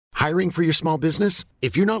Hiring for your small business?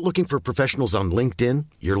 If you're not looking for professionals on LinkedIn,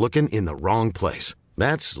 you're looking in the wrong place.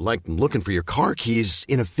 That's like looking for your car keys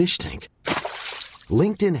in a fish tank.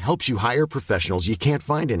 LinkedIn helps you hire professionals you can't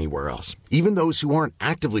find anywhere else, even those who aren't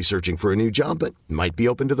actively searching for a new job but might be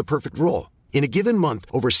open to the perfect role. In a given month,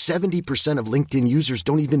 over 70% of LinkedIn users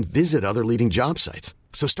don't even visit other leading job sites.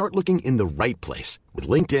 So start looking in the right place. With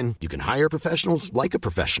LinkedIn, you can hire professionals like a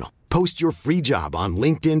professional. Post your free job on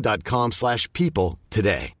linkedin.com/people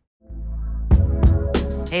today.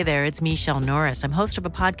 Hey there, it's Michelle Norris. I'm host of a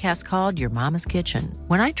podcast called Your Mama's Kitchen.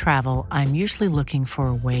 When I travel, I'm usually looking for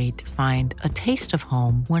a way to find a taste of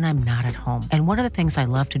home when I'm not at home. And one of the things I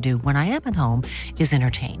love to do when I am at home is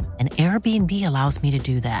entertain. And Airbnb allows me to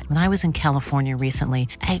do that. When I was in California recently,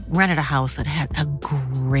 I rented a house that had a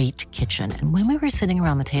great kitchen. And when we were sitting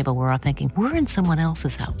around the table, we're all thinking, we're in someone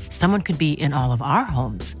else's house. Someone could be in all of our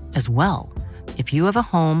homes as well. If you have a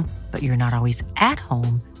home, but you're not always at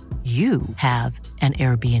home, you have an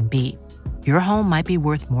Airbnb. Your home might be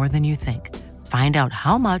worth more than you think. Find out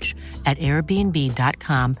how much at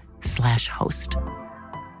airbnb.com/host.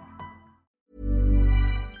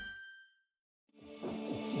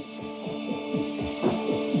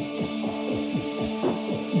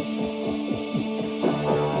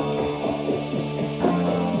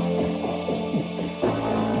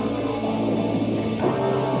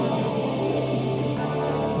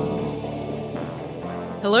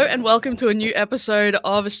 Hello and welcome to a new episode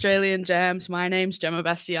of Australian Jams. My name's Gemma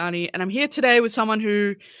Bastiani and I'm here today with someone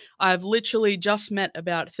who I've literally just met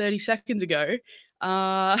about 30 seconds ago,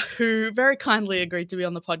 who very kindly agreed to be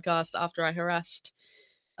on the podcast after I harassed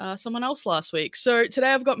someone else last week. So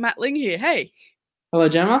today I've got Matt Ling here. Hey. Hello,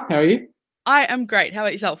 Gemma. How are you? I am great. How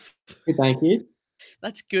about yourself? Good, thank you.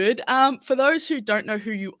 That's good. For those who don't know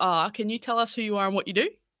who you are, can you tell us who you are and what you do?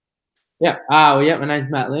 Yeah. My name's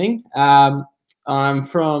Matt Ling. I'm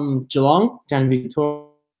from Geelong, down in Victoria,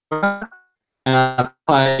 and I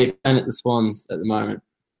play at the Swans at the moment.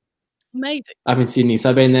 Amazing. I'm in Sydney, so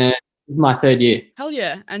I've been there. This is my third year. Hell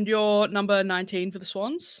yeah. And you're number 19 for the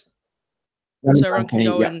Swans? So everyone can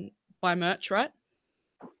go and buy merch, right?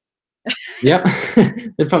 Yep.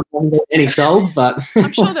 They're probably not getting any sold, but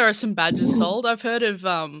I'm sure there are some badges sold. I've heard of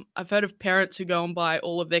parents who go and buy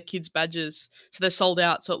all of their kids' badges, so they're sold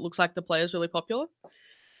out, so it looks like the player's really popular.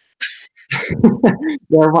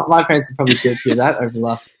 Yeah, my friends have probably gone through that over the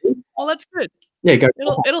last week. Well, that's good. Yeah, go.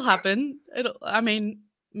 It'll happen.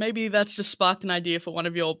 Maybe that's just sparked an idea for one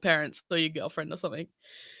of your parents or your girlfriend or something.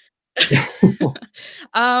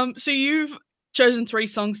 So you've chosen 3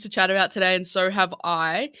 songs to chat about today, and so have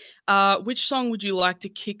I. Which song would you like to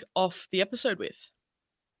kick off the episode with?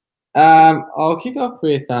 I'll kick off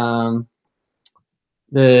with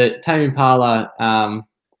the Tame Impala.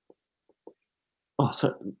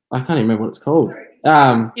 So I can't even remember what it's called.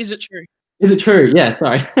 Is It True? Is It True? Yeah,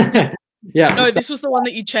 sorry. Yeah. No, this was the one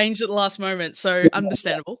that you changed at the last moment, so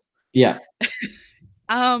understandable. Yeah.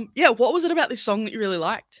 What was it about this song that you really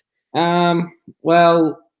liked?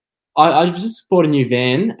 Well, I just bought a new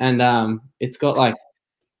van, and it's got a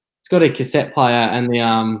cassette player, and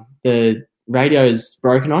the radio's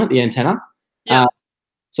broken on it, the antenna. Yeah.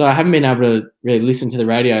 So I haven't been able to really listen to the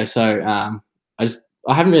radio. So I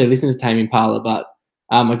haven't really listened to Tame Impala, but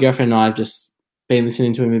my girlfriend and I have just been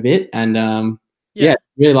listening to him a bit, and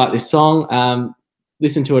really like this song.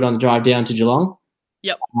 Listened to it on the drive down to Geelong.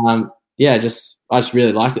 Yep. I just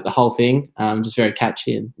really liked it, the whole thing. Just very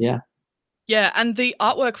catchy, and yeah. Yeah, and the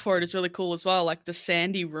artwork for it is really cool as well. Like the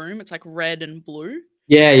sandy room, it's like red and blue.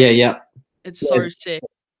 Yeah. It's so sick.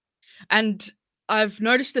 And I've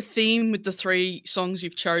noticed a theme with the 3 songs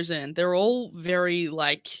you've chosen. They're all very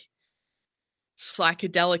like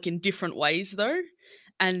psychedelic in different ways though,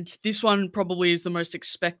 and this one probably is the most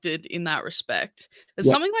expected in that respect. There's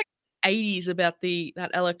something like 80s about that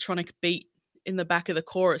electronic beat in the back of the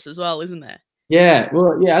chorus as well, isn't there? Yeah,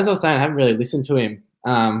 well, yeah, as I was saying, I haven't really listened to him,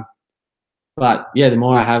 but yeah, the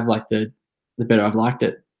more I have, like the better I've liked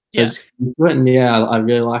it. So I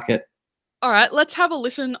really like it. All right, let's have a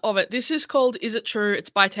listen of it. This is called Is It True? It's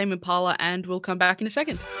by Tame Impala, and we'll come back in a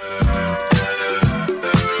second.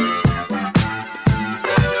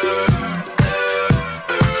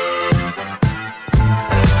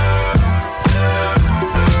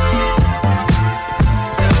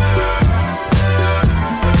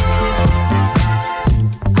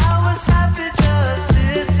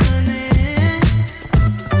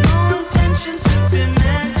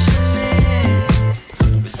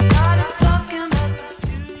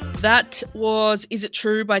 That was Is It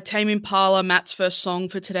True by Tame Impala, Matt's first song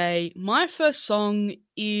for today. My first song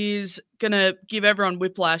is going to give everyone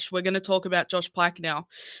whiplash. We're going to talk about Josh Pike now,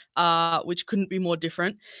 which couldn't be more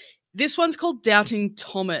different. This one's called Doubting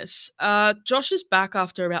Thomas. Josh is back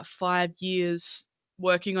after about 5 years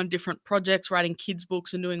working on different projects, writing kids'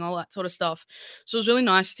 books and doing all that sort of stuff. So it was really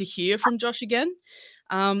nice to hear from Josh again.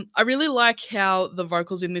 I really like how the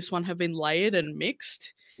vocals in this one have been layered and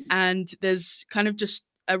mixed, and there's kind of just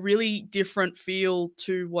a really different feel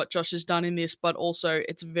to what Josh has done in this, but also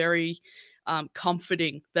it's very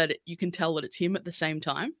comforting that you can tell that it's him at the same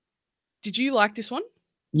time. Did you like this one?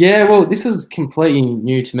 Yeah, well, this was completely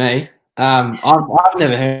new to me. I've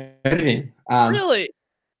never heard of him. Really?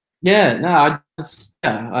 Yeah, no, I just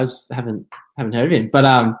haven't heard of him. But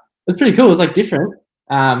it was pretty cool. It was like different.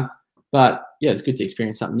 But yeah, it's good to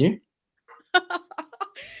experience something new.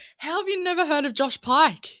 How have you never heard of Josh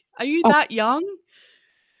Pike? Are you that young?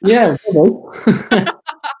 Yeah,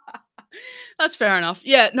 That's fair enough.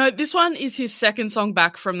 Yeah, no, this one is his second song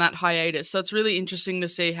back from that hiatus. So it's really interesting to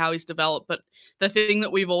see how he's developed. But the thing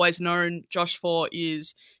that we've always known Josh for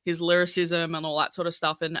is his lyricism and all that sort of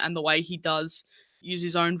stuff, and the way he does use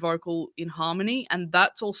his own vocal in harmony. And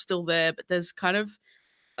that's all still there. But there's kind of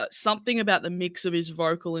something about the mix of his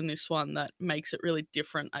vocal in this one that makes it really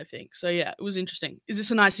different, I think. So yeah, it was interesting. Is this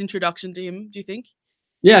a nice introduction to him, do you think?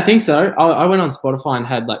 Yeah, I think so. I went on Spotify and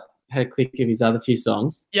had a click of his other few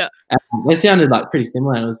songs. Yeah. They sounded like pretty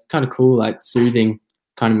similar. It was kind of cool, like soothing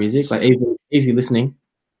kind of music, like easy listening.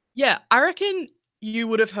 Yeah, I reckon you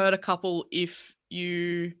would have heard a couple if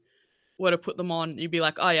you were to put them on. You'd be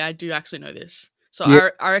like, oh yeah, I do actually know this. So yeah.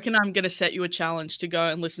 I reckon I'm going to set you a challenge to go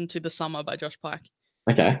and listen to The Summer by Josh Pike.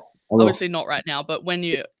 Okay. Obviously not right now, but when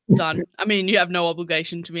you're done, I mean, you have no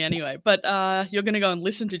obligation to me anyway, but you're going to go and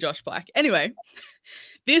listen to Josh Pike. Anyway,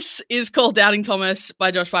 this is called Doubting Thomas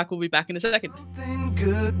by Josh Pike. We'll be back in a second. Something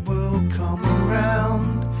good will come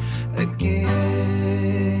around again.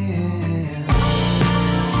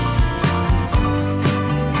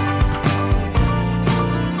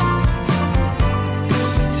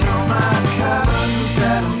 So tell my cousins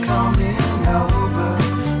that I'm coming over.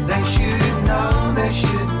 They should know, they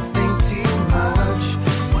shouldn't think too much.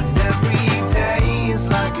 When every day is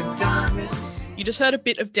like a diamond. You just heard a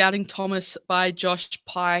bit of Doubting Thomas by Josh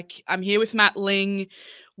Pike. I'm here with Matt Ling.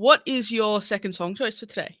 What is your second song choice for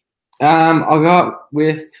today? I got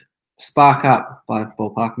with Spark Up by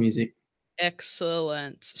Ballpark Music.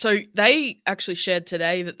 Excellent. So they actually shared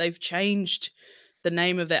today that they've changed the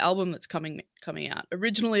name of their album that's coming out.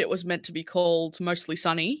 Originally, it was meant to be called Mostly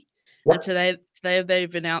Sunny. Yep. And today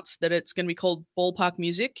they've announced that it's going to be called Ballpark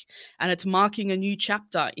Music, and it's marking a new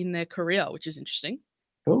chapter in their career, which is interesting.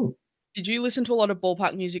 Cool. Did you listen to a lot of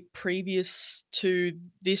Ballpark Music previous to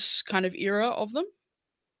this kind of era of them?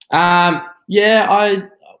 Yeah, I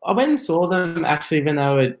went and saw them actually when they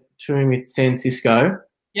were touring with San Cisco.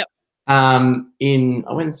 Yep. I went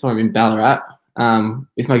and saw them in Ballarat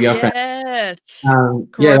with my girlfriend. Yes.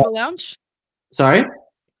 Corova Lounge? Sorry?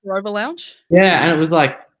 Corova Lounge? Yeah, and it was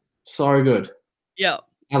like so good. Yeah.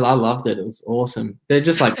 I loved it. It was awesome. They're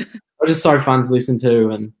just like they're just so fun to listen to,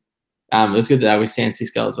 and it was good that they were with San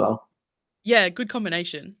Cisco as well. Yeah, good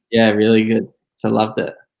combination. Yeah, really good. So I loved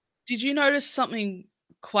it. Did you notice something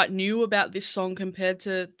quite new about this song compared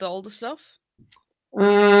to the older stuff?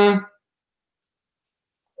 I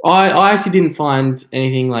actually didn't find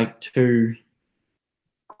anything like too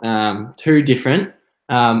different.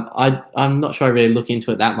 I'm not sure I really look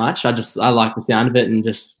into it that much. I like the sound of it and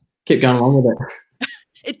just keep going along with it.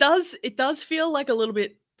 It does feel like a little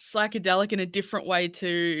bit psychedelic in a different way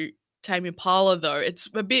to Tame Impala, though. It's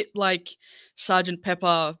a bit like Sgt.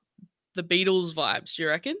 Pepper, the Beatles vibes, do you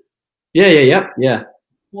reckon? Yeah.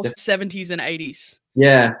 More 70s and 80s.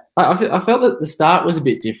 Yeah. I felt that the start was a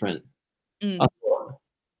bit different. I thought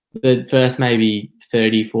the first maybe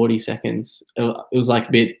 30, 40 seconds, it was like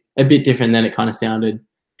a bit different, then it kind of sounded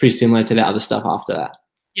pretty similar to the other stuff after that.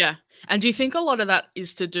 Yeah. And do you think a lot of that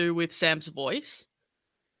is to do with Sam's voice?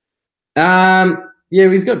 Yeah,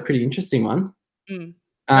 he's got a pretty interesting one.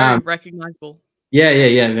 Very recognizable. Yeah,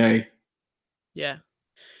 very. Yeah.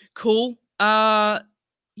 Cool.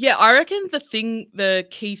 Yeah, I reckon the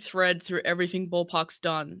key thread through everything Ballpark's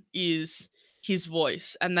done is his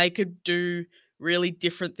voice, and they could do really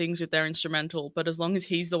different things with their instrumental, but as long as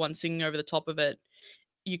he's the one singing over the top of it,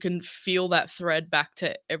 you can feel that thread back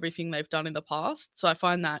to everything they've done in the past. So I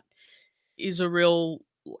find that is a real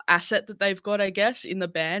asset that they've got, I guess, in the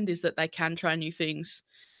band, is that they can try new things,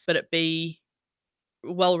 but it be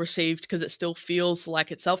well received because it still feels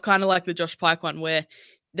like itself, kind of like the Josh Pike one, where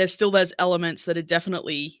there's still those elements that are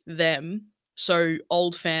definitely them, so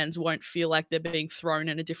old fans won't feel like they're being thrown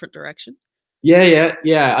in a different direction? Yeah.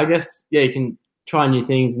 I guess you can try new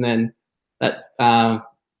things, and then that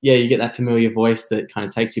you get that familiar voice that kind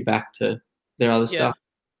of takes you back to their other stuff.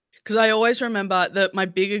 Because I always remember that my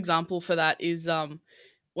big example for that is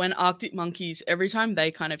when Arctic Monkeys, every time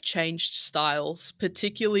they kind of changed styles,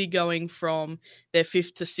 particularly going from their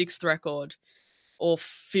 5th to 6th record, or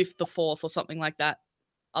 5th to 4th, or something like that,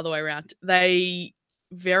 other way around, they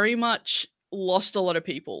very much lost a lot of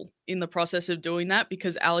people in the process of doing that,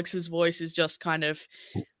 because Alex's voice is just kind of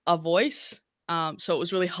a voice. So it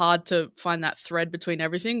was really hard to find that thread between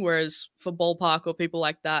everything. Whereas for Ballpark or people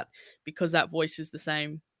like that, because that voice is the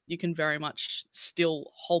same, you can very much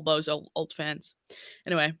still hold those old fans.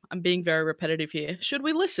 Anyway, I'm being very repetitive here. Should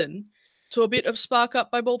we listen to a bit of Spark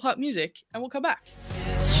Up by Ballpark Music, and we'll come back?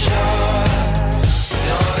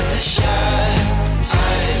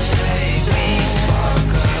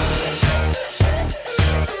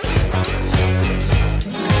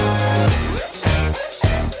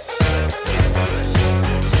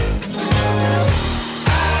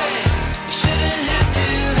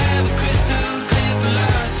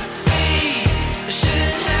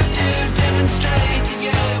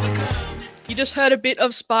 You just heard a bit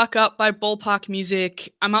of Spark Up by Ballpark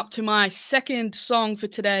Music. I'm up to my second song for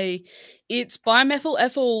today. It's by Methyl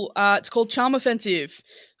Ethel. It's called Charm Offensive.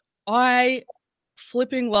 I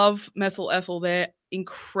flipping love Methyl Ethel. They're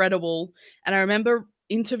incredible. And I remember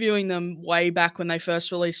interviewing them way back when they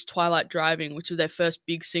first released Twilight Driving, which is their first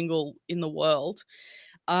big single in the world.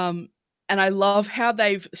 And I love how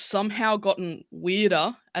they've somehow gotten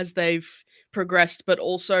weirder as they've progressed, but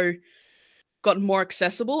also gotten more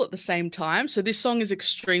accessible at the same time. So this song is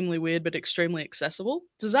extremely weird, but extremely accessible.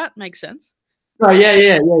 Does that make sense? Oh yeah,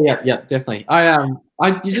 definitely.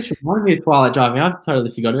 You just reminded me of Twilight Driving. I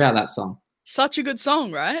totally forgot about that song. Such a good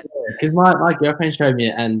song, right? Because my girlfriend showed me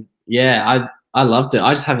it, and I loved it.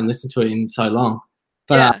 I just haven't listened to it in so long.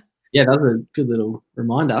 But that was a good little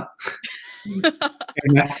reminder.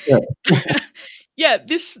 Yeah,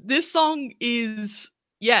 this song is,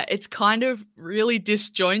 it's kind of really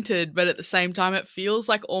disjointed, but at the same time it feels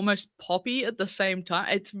like almost poppy at the same time.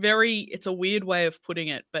 It's a weird way of putting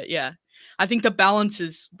it, but yeah, I think the balance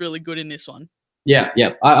is really good in this one. Yeah.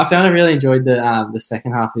 I found I really enjoyed the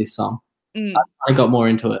second half of this song. I got more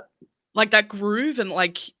into it. Like that groove and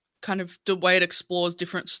like kind of the way it explores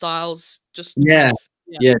different styles. Just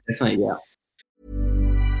definitely.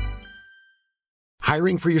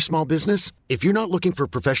 Hiring for your small business? If you're not looking for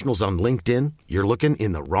professionals on LinkedIn, you're looking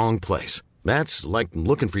in the wrong place. That's like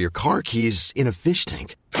looking for your car keys in a fish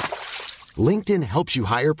tank. LinkedIn helps you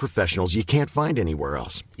hire professionals you can't find anywhere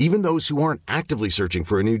else, even those who aren't actively searching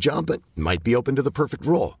for a new job but might be open to the perfect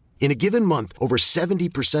role. In a given month, over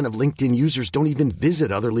 70% of LinkedIn users don't even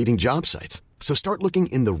visit other leading job sites. So start looking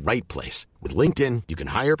in the right place. With LinkedIn, you can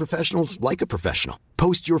hire professionals like a professional.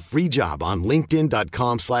 Post your free job on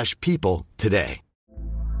linkedin.com/people today.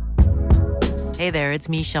 Hey there, it's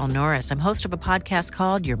Michelle Norris. I'm host of a podcast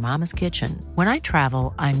called Your Mama's Kitchen. When I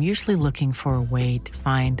travel, I'm usually looking for a way to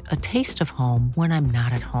find a taste of home when I'm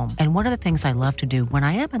not at home. And one of the things I love to do when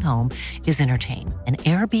I am at home is entertain. And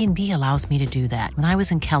Airbnb allows me to do that. When I was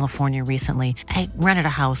in California recently, I rented a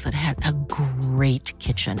house that had a great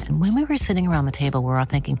kitchen. And when we were sitting around the table, we were all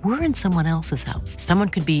thinking, we're in someone else's house. Someone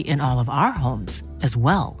could be in all of our homes as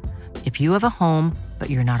well. If you have a home, but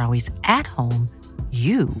you're not always at home,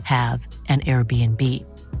 you have an Airbnb.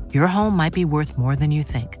 Your home might be worth more than you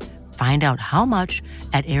think. Find out how much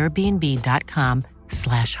at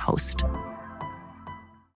airbnb.com/host.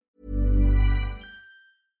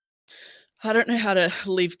 I don't know how to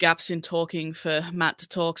leave gaps in talking for Matt to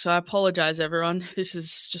talk, so I apologize, everyone. This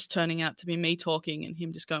is just turning out to be me talking and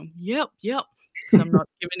him just going, yep, because I'm not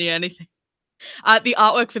giving you anything. The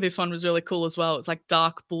artwork for this one was really cool as well. It's like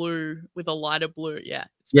dark blue with a lighter blue. Yeah.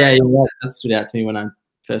 That stood out to me when I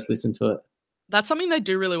first listened to it. That's something they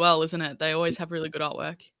do really well, isn't it? They always have really good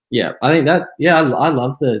artwork. Yeah, I think that. Yeah, I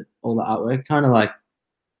love all the artwork. Kind of like,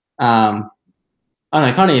 I don't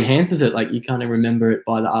know, kind of enhances it. Like you kind of remember it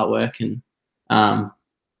by the artwork, and I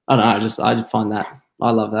don't know. I just find that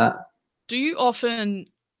I love that. Do you often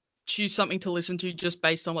choose something to listen to just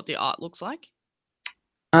based on what the art looks like?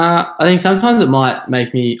 I think sometimes it might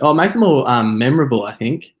make me, it makes it more memorable, I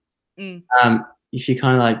think. If you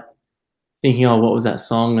kind of like thinking, what was that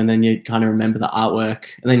song? And then you kind of remember the artwork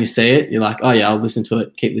and then you see it, you're like, oh yeah, I'll listen to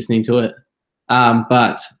it, keep listening to it.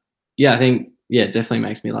 But yeah, I think, it definitely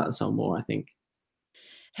makes me like the song more, I think.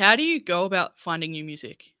 How do you go about finding new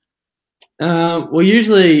music? Well,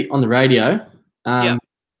 usually on the radio,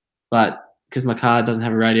 but because my car doesn't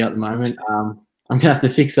have a radio at the moment, I'm gonna have to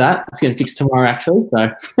fix that. It's gonna fix tomorrow actually. So,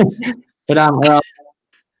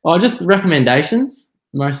 but just recommendations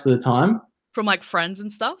most of the time. From like friends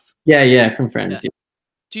and stuff? Yeah, from friends. Yeah.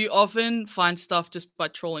 Do you often find stuff just by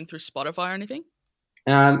trawling through Spotify or anything?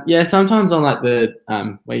 Yeah, sometimes on like the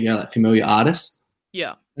where you go like familiar artists,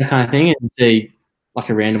 Yeah. that kind of thing, and you see like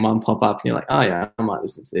a random one pop up, and you're like, oh yeah, I might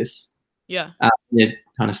listen to this. Yeah. You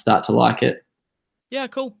kind of start to like it. Yeah,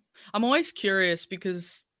 cool. I'm always curious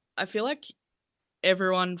because I feel like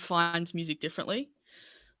everyone finds music differently.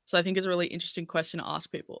 So I think it's a really interesting question to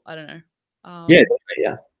ask people. I don't know. Yeah, definitely,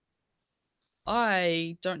 yeah.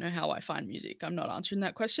 I don't know how I find music. I'm not answering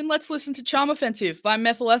that question. Let's listen to Charm Offensive by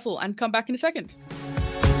Methyl Ethel and come back in a second.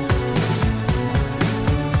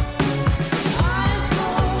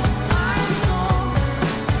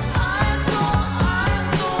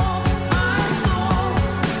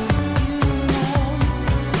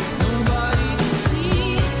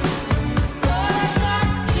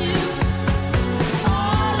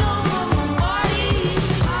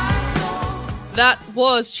 That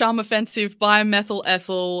was Charm Offensive by Methyl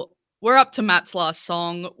Ethel. We're up to Matt's last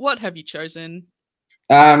song. What have you chosen?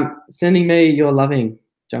 Sending Me Your Loving,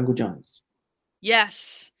 Jungle Giants.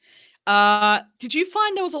 Yes. Did you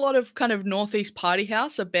find there was a lot of kind of Northeast Party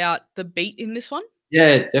House about the beat in this one?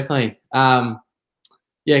 Yeah, definitely. Yeah,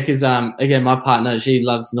 because again, my partner, she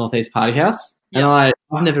loves Northeast Party House, and I've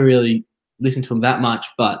never really listened to them that much,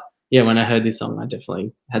 but yeah, when I heard this song, I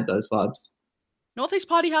definitely had those vibes. Northeast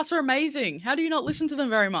Party House are amazing. How do you not listen to them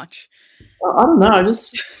very much? I don't know. I'm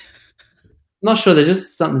not sure. There's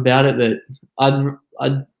just something about it that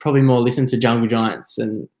I'd probably more listen to Jungle Giants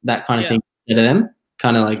and that kind of thing instead of them.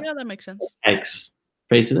 Kind of like that makes sense. Takes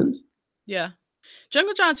precedence. Yeah.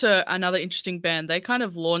 Jungle Giants are another interesting band. They kind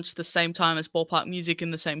of launched the same time as Ballpark Music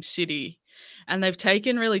in the same city, and they've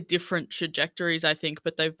taken really different trajectories, I think,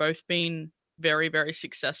 but they've both been very, very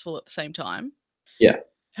successful at the same time. Yeah.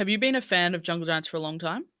 Have you been a fan of Jungle Giants for a long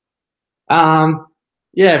time?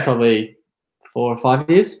 Yeah, probably 4 or 5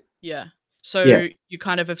 years. Yeah. So you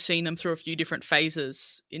kind of have seen them through a few different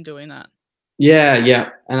phases in doing that.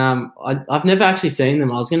 Yeah. And I've never actually seen them.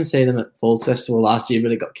 I was going to see them at Falls Festival last year,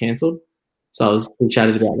 but it got cancelled. So I was pretty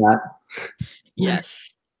chatted about that.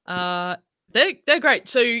 Yes. They're great.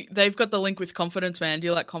 So they've got the link with Confidence Man. Do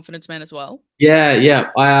you like Confidence Man as well? Yeah.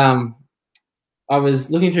 I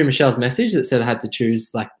was looking through Michelle's message that said I had to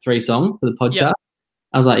choose like 3 songs for the podcast. Yep.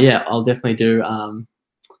 I was like, yeah, I'll definitely do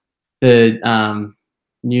the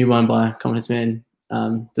new one by Confidence Man.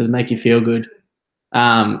 Does it make you feel good?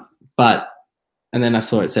 And then I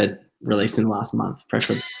saw it said released in the last month.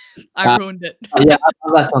 Preferably. I ruined it. Yeah, I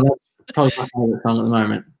love that song. That's probably my favorite song at the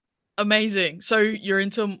moment. Amazing. So you're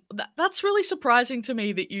into that's really surprising to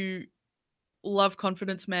me that you love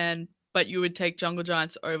Confidence Man, but you would take Jungle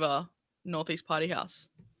Giants over Northeast Party House.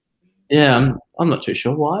 Yeah, I'm not too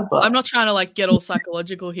sure why, but I'm not trying to like get all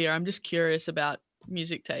psychological here. I'm just curious about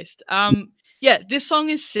music taste. This song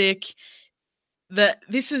is sick.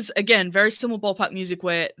 This is again very similar Ballpark Music,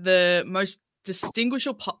 where the most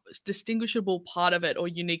distinguishable part of it or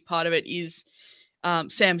unique part of it is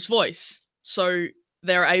Sam's voice. So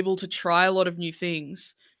they're able to try a lot of new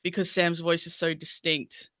things because Sam's voice is so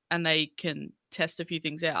distinct, and they can test a few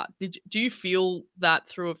things out. Do you feel that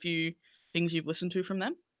through a few things you've listened to from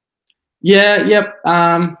them? Yeah, yep.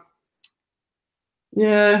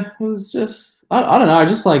 Yeah, it was just I don't know, I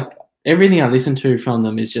just like everything I listen to from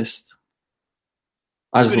them is just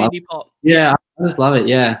I just love it. Pop. Yeah, I just love it,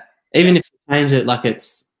 yeah. Even if you change it, like I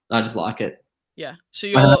just like it. Yeah. So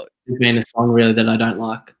there's been a song really that I don't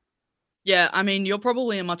like. Yeah, I mean, you're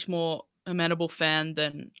probably a much more amenable fan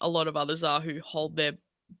than a lot of others are who hold their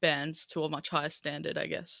bands to a much higher standard, I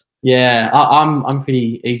guess. Yeah, I'm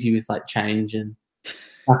pretty easy with like change and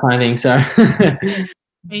that kind of thing. So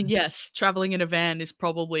I mean, yes, traveling in a van is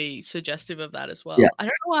probably suggestive of that as well. Yeah. I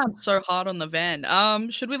don't know why I'm so hard on the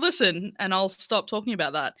van. Should we listen? And I'll stop talking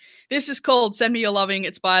about that. This is called Send Me Your Loving.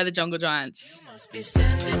 It's by the Jungle Giants. You must be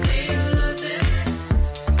sending me your loving.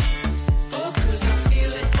 Oh, 'cause I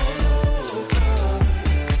feel it all over.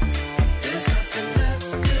 There's nothing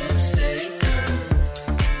left to say, girl.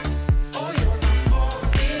 Oh, you're my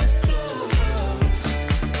four-leaf clover.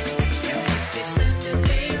 You must be sending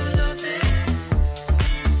me your loving.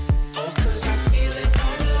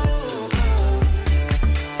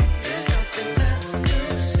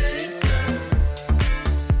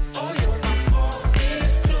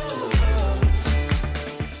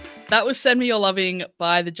 That was Send Me Your Loving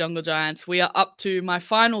by the Jungle Giants. We are up to my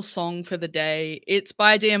final song for the day. It's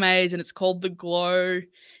by DMAs and it's called The Glow.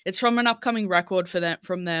 It's from an upcoming record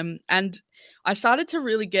from them. And I started to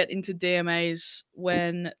really get into DMAs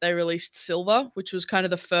when they released Silver, which was kind of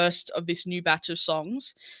the first of this new batch of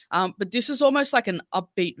songs. But this is almost like an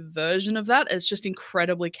upbeat version of that. It's just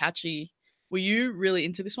incredibly catchy. Were you really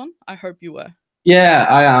into this one? I hope you were.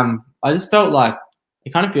 Yeah, I just felt like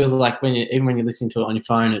it kind of feels like even when you're listening to it on your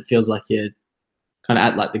phone, it feels like you're kind of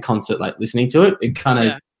at like the concert, like listening to it. It kind of,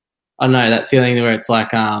 Yeah. I don't know, that feeling where it's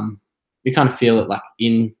like you kind of feel it like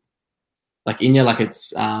in you, like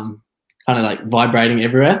it's kind of like vibrating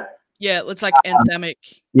everywhere. Yeah, it's like anthemic.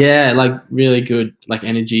 Yeah, like really good like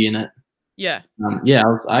energy in it. Yeah. Yeah,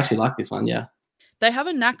 I actually like this one. Yeah. They have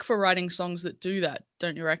a knack for writing songs that do that,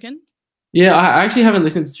 don't you reckon? Yeah, I actually haven't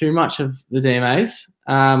listened to too much of the DMAs.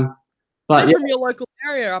 But They're yeah, from your local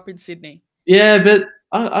area up in Sydney. yeah, but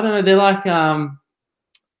I don't know. They're like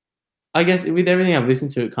I guess with everything I've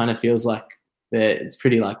listened to, it kind of feels like it's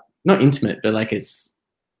pretty like not intimate, but like it's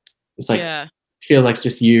like Yeah. feels like it's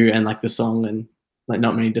just you and like the song and like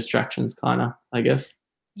not many distractions, kind of. I guess.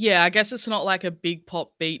 Yeah, I guess it's not like a big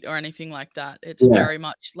pop beat or anything like that. It's Yeah. very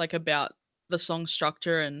much like about the song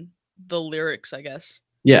structure and the lyrics, I guess.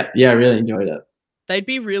 Yeah, I really enjoyed it. They'd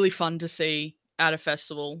be really fun to see at a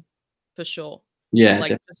festival for sure. Yeah,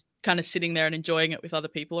 Like just kind of sitting there and enjoying it with other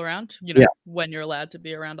people around, Yeah. when you're allowed to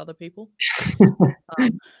be around other people.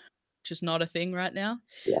 Which is not a thing right now.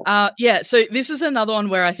 Yeah. So this is another one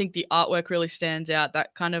where I think the artwork really stands out.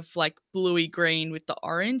 That kind of like bluey green with the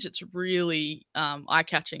orange. It's really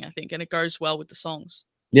eye-catching, I think, and it goes well with the songs.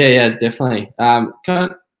 Yeah, definitely. Kind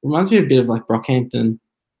of reminds me a bit of like Brockhampton.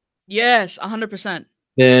 Yes, 100%.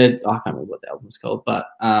 I can't remember what the album's called, but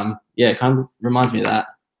yeah, it kind of reminds me of that.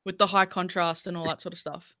 With the high contrast and all that sort of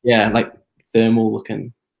stuff. Yeah, like thermal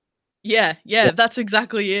looking. Yeah, that's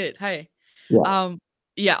exactly it. Hey.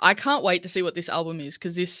 Yeah. I can't wait to see what this album is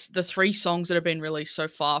because the 3 songs that have been released so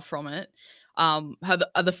far from it are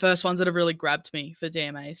the first ones that have really grabbed me for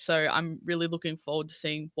DMA. So I'm really looking forward to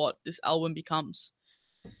seeing what this album becomes.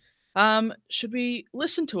 Should we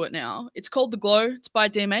listen to it now? It's called The Glow. It's by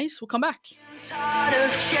DMAs. We'll come back. Tired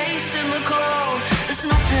of chasing the glow. There's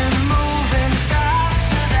nothing moving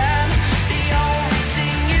faster than the only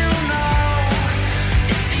thing you know.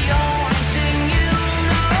 It's the only thing you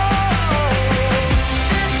know.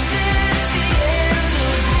 This is the end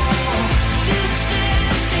of all. This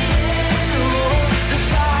is the end of all. The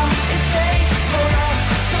time it takes for us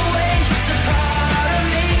to wake the part of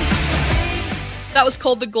me to be. That was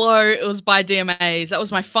called The Glow. It was by DMAs. That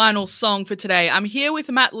was my final song for today. I'm here with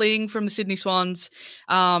Matt Ling from the Sydney Swans.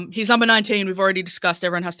 He's number 19. We've already discussed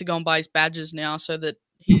everyone has to go and buy his badges now so that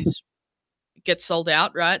he's gets sold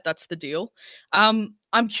out, right? That's the deal. I'm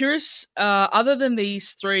curious, other than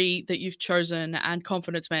these 3 that you've chosen and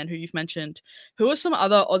Confidence Man, who you've mentioned, who are some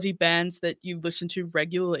other Aussie bands that you listen to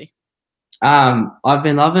regularly? I've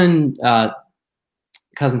been loving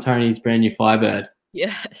Cousin Tony's Brand New Firebird.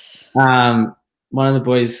 Yes. One of the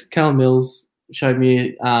boys, Callum Mills, showed me,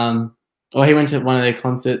 he went to one of their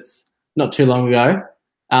concerts not too long ago.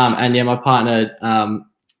 And yeah, my partner,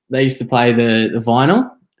 they used to play the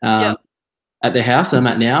vinyl at their house I'm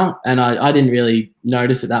at now. And I didn't really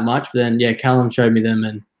notice it that much. But then, yeah, Callum showed me them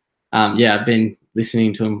and, I've been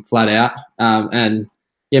listening to them flat out. And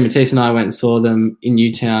yeah, Matisse and I went and saw them in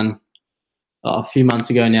Newtown a few months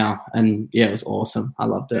ago now. And yeah, it was awesome. I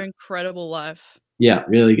loved They're it. incredible live. Yeah,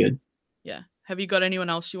 really good. Yeah. Have you got anyone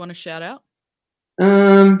else you want to shout out?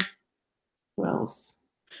 What else?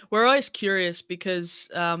 We're always curious because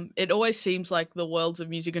it always seems like the worlds of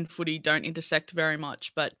music and footy don't intersect very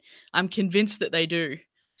much, but I'm convinced that they do.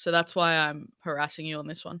 So that's why I'm harassing you on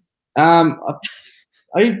this one.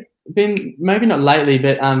 I've been, maybe not lately,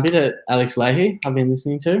 but a bit of Alex Leahy I've been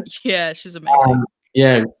listening to. Yeah, she's amazing.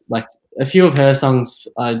 Yeah, like a few of her songs.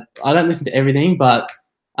 I don't listen to everything, but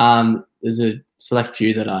there's a select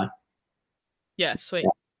few that I. Yeah, sweet.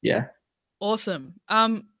 Yeah. Awesome.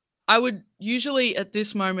 I would usually at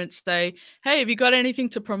this moment say, hey, have you got anything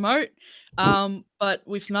to promote? But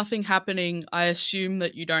with nothing happening, I assume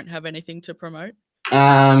that you don't have anything to promote.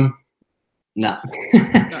 No. No.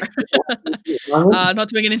 Not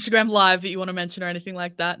doing an Instagram live that you want to mention or anything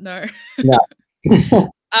like that. No. No.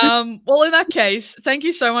 Well, in that case, thank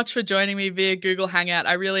you so much for joining me via Google Hangout.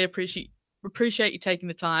 I really appreciate you taking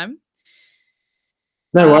the time.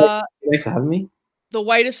 No worries. Thanks for having me. The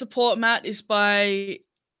way to support Matt is by.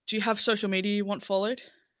 Do you have social media you want followed?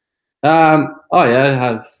 Oh yeah, I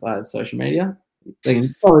have social media. They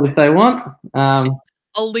can follow it if they want.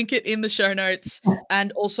 I'll link it in the show notes.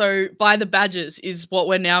 And also buy the badges is what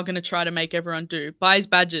we're now going to try to make everyone do. Buy his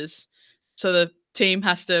badges so the team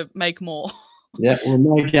has to make more. Yeah, well,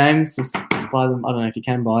 no games, just buy them. I don't know if you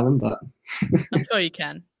can buy them, but I'm sure you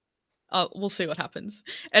can. We'll see what happens.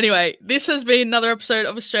 Anyway, this has been another episode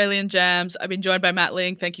of Australian Jams. I've been joined by Matt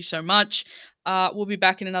Ling. Thank you so much. We'll be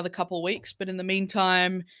back in another couple of weeks, but in the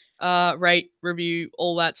meantime, rate, review,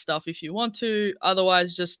 all that stuff if you want to.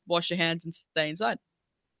 Otherwise, just wash your hands and stay inside.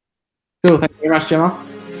 Cool. Thank you very much, Gemma.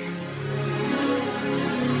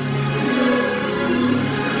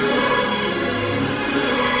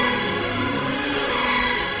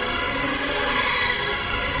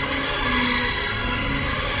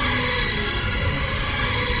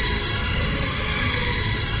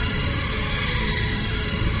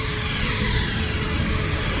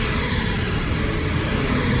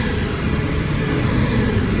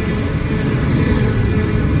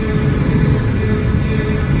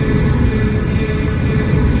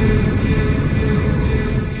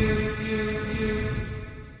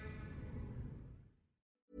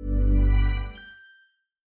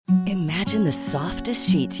 Imagine the softest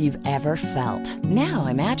sheets you've ever felt. Now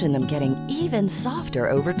imagine them getting even softer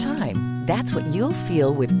over time. That's what you'll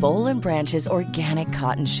feel with Boll & Branch's organic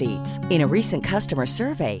cotton sheets. In a recent customer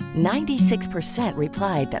survey, 96%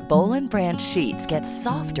 replied that Boll & Branch sheets get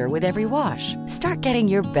softer with every wash. Start getting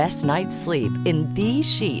your best night's sleep in these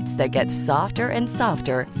sheets that get softer and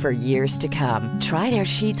softer for years to come. Try their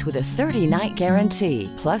sheets with a 30-night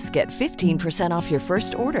guarantee. Plus, get 15% off your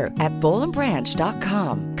first order at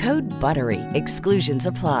bollandbranch.com. Code BUTTERY. Exclusions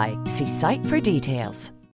apply. See site for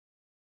details.